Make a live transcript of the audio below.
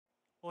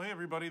Well, hey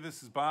everybody,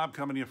 this is Bob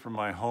coming to you from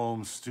my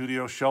home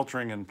studio,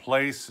 sheltering in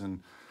place,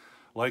 and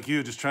like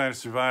you, just trying to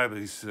survive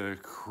these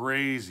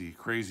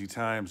crazy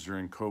times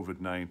during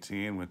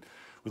COVID-19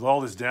 with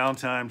all this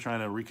downtime,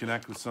 trying to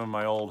reconnect with some of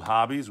my old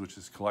hobbies, which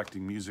is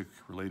collecting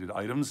music-related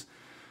items,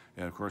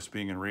 and of course,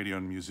 being a radio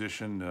and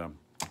musician,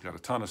 got a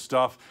ton of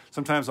stuff.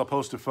 Sometimes I'll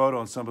post a photo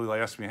and somebody will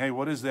ask me, hey,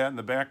 what is that in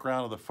the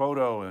background of the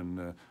photo,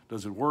 and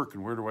does it work,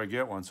 and where do I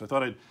get one? So I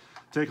thought I'd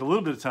take a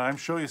little bit of time,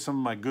 show you some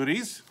of my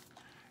goodies.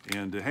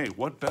 And hey,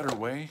 what better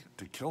way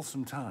to kill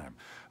some time?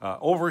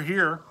 Over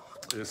here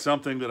is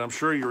something that I'm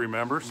sure you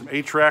remember, some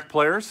 8-track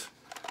players.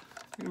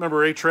 You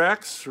remember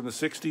 8-tracks from the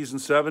 60s and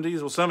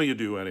 70s? Well, some of you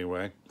do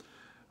anyway.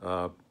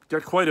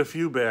 Got quite a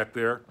few back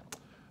there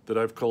that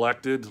I've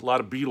collected. A lot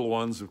of Beatle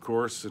ones, of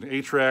course. And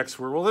 8-tracks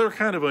were, well, they're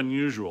kind of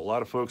unusual. A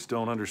lot of folks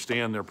don't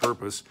understand their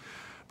purpose.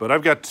 But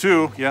I've got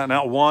two, yeah,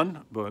 not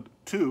one, but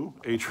two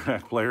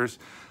 8-track players.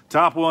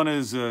 Top one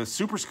is a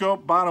Super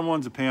Scope, bottom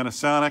one's a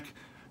Panasonic.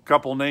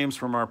 Couple names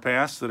from our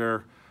past that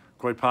are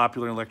quite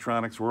popular in the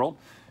electronics world.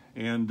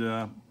 And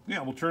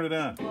yeah, we'll turn it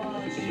on.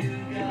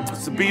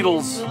 It's the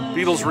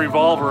Beatles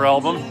Revolver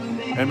album.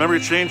 And remember,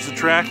 to change the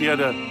track, you had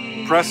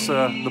to press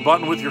the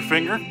button with your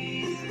finger.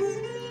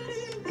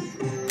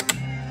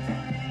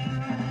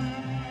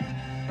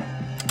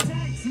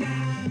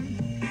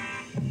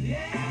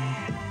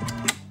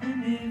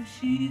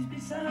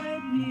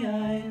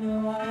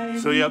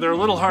 So yeah, they're a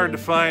little hard to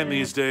find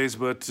these days,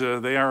 but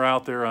they are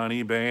out there on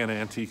eBay and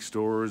antique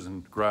stores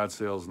and garage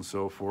sales and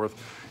so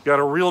forth. Got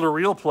a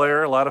reel-to-reel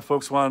player. A lot of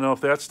folks want to know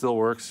if that still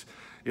works.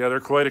 Yeah, they're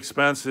quite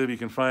expensive. You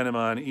can find them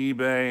on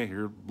eBay.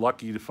 You're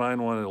lucky to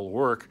find one that'll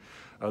work.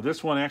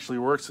 This one actually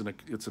works.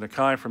 It's an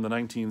Akai from the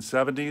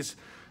 1970s.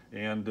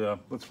 And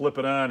let's flip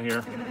it on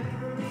here.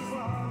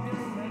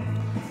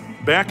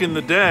 Back in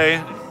the day,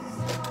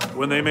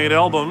 when they made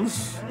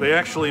albums, they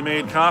actually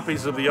made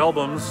copies of the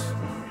albums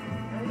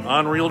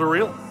on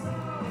reel-to-reel.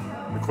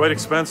 They're quite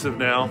expensive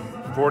now,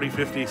 40,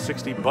 50,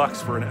 60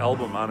 bucks for an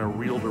album on a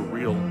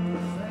reel-to-reel.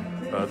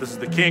 This is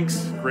the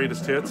Kinks'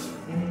 greatest hits.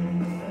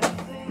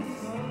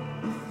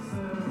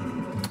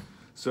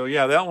 So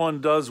yeah, that one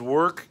does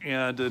work,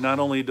 and not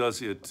only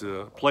does it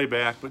play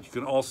back, but you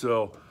can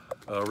also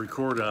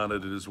record on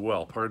it as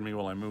well. Pardon me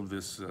while I move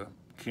this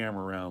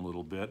camera around a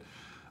little bit.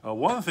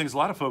 One of the things a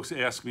lot of folks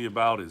ask me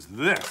about is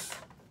this.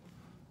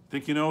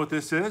 Think you know what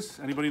this is?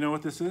 Anybody know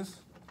what this is?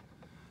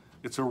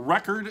 It's a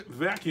record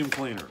vacuum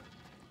cleaner.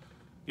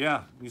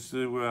 Yeah, used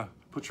to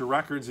put your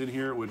records in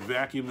here. It would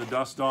vacuum the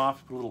dust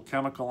off, put a little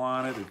chemical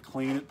on it, it'd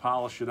clean it,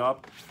 polish it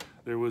up.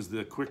 There was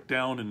the quick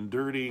down and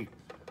dirty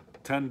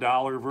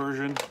 $10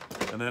 version.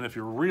 And then if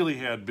you really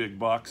had big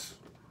bucks,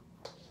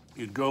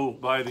 you'd go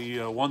buy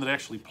the one that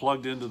actually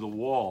plugged into the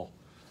wall.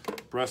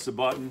 Press the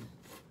button,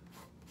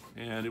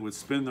 and it would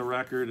spin the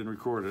record and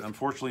record it.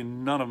 Unfortunately,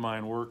 none of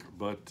mine work,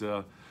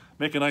 but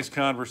make a nice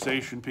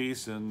conversation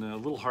piece, and a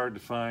little hard to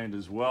find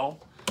as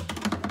well.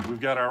 We've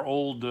got our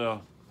old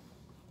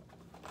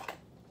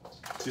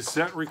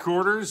cassette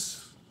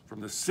recorders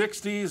from the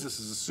 60s. This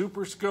is a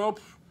Super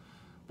Scope.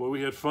 Boy,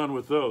 we had fun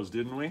with those,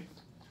 didn't we?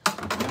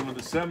 And when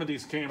the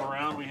 70s came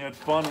around, we had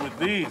fun with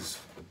these.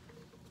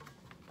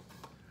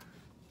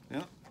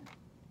 Yeah.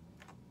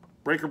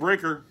 Breaker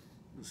Breaker.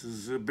 This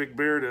is a Big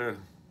Bear to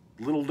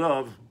Little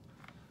Dove.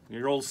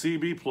 Your old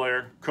CB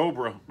player,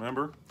 Cobra,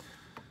 remember?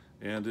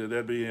 And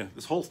that'd be,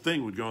 this whole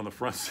thing would go on the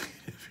front seat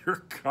of your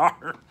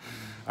car.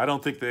 I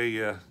don't think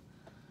they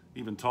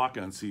even talk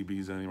on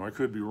CBs anymore. I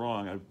could be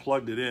wrong. I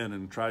plugged it in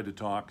and tried to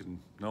talk, and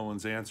no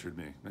one's answered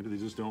me. Maybe they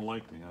just don't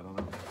like me, I don't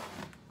know.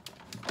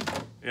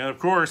 And of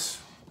course,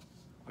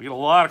 I get a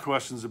lot of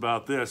questions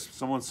about this.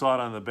 Someone saw it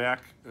on the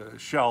back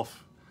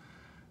shelf.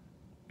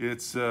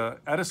 It's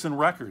Edison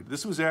record.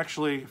 This was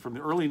actually from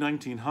the early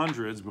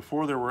 1900s.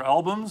 Before there were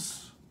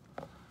albums,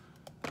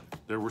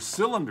 there were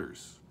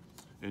cylinders.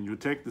 And you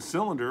would take the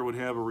cylinder, it would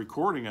have a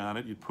recording on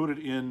it. You'd put it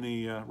in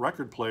the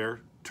record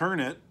player, turn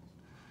it.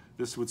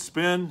 This would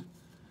spin,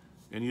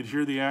 and you'd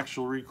hear the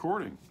actual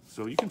recording.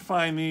 So you can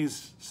find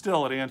these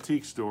still at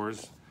antique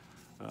stores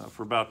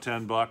for about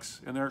 10 bucks.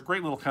 And they're a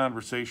great little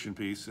conversation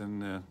piece,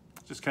 and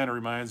just kind of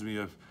reminds me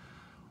of,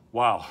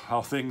 wow,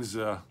 how things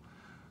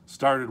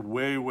started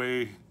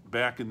way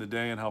back in the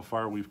day and how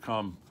far we've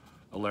come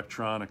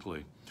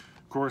electronically.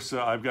 Of course,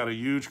 I've got a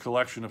huge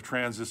collection of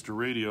transistor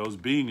radios,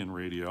 being in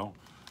radio.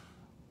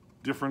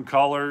 Different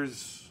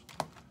colors,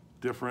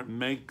 different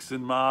makes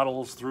and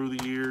models through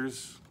the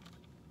years.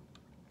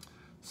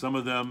 Some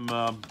of them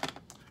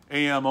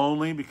AM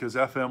only because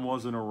FM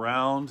wasn't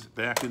around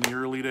back in the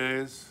early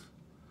days.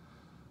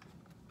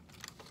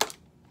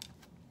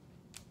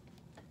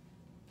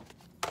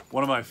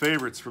 One of my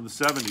favorites from the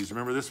 70s,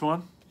 remember this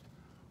one?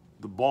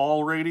 The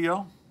Ball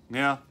radio.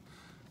 Yeah,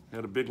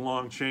 had a big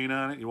long chain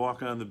on it. You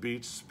walk on the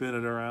beach, spin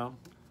it around.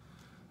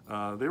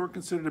 They were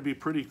considered to be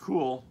pretty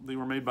cool. They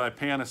were made by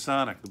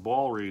Panasonic, the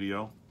Ball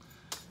radio,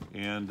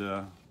 and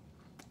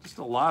just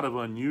a lot of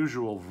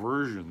unusual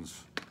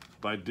versions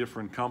by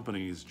different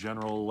companies,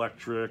 General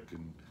Electric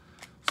and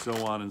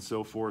so on and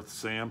so forth,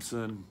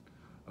 Samson,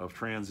 of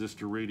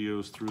transistor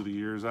radios through the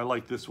years. I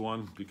like this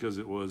one because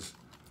it was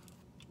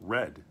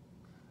red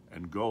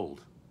and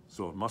gold,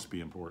 so it must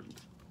be important.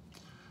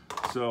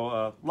 So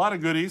a lot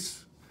of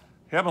goodies,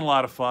 having a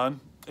lot of fun,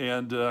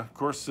 and of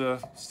course,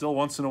 still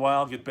once in a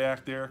while get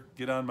back there,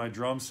 get on my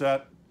drum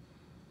set,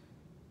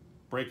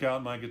 break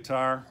out my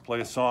guitar, play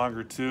a song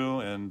or two,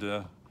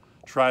 and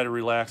try to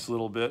relax a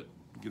little bit,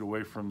 get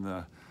away from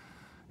the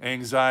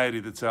anxiety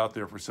that's out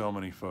there for so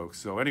many folks.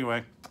 So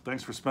anyway,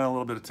 thanks for spending a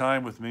little bit of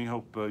time with me.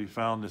 Hope you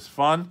found this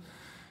fun,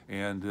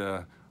 and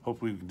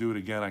hope we can do it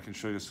again. I can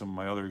show you some of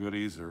my other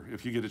goodies, or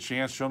if you get a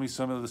chance, show me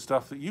some of the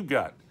stuff that you've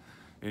got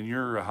in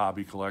your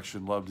hobby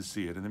collection. Love to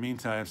see it. In the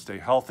meantime, stay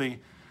healthy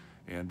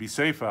and be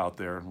safe out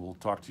there, and we'll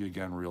talk to you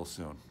again real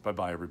soon.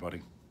 Bye-bye,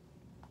 everybody.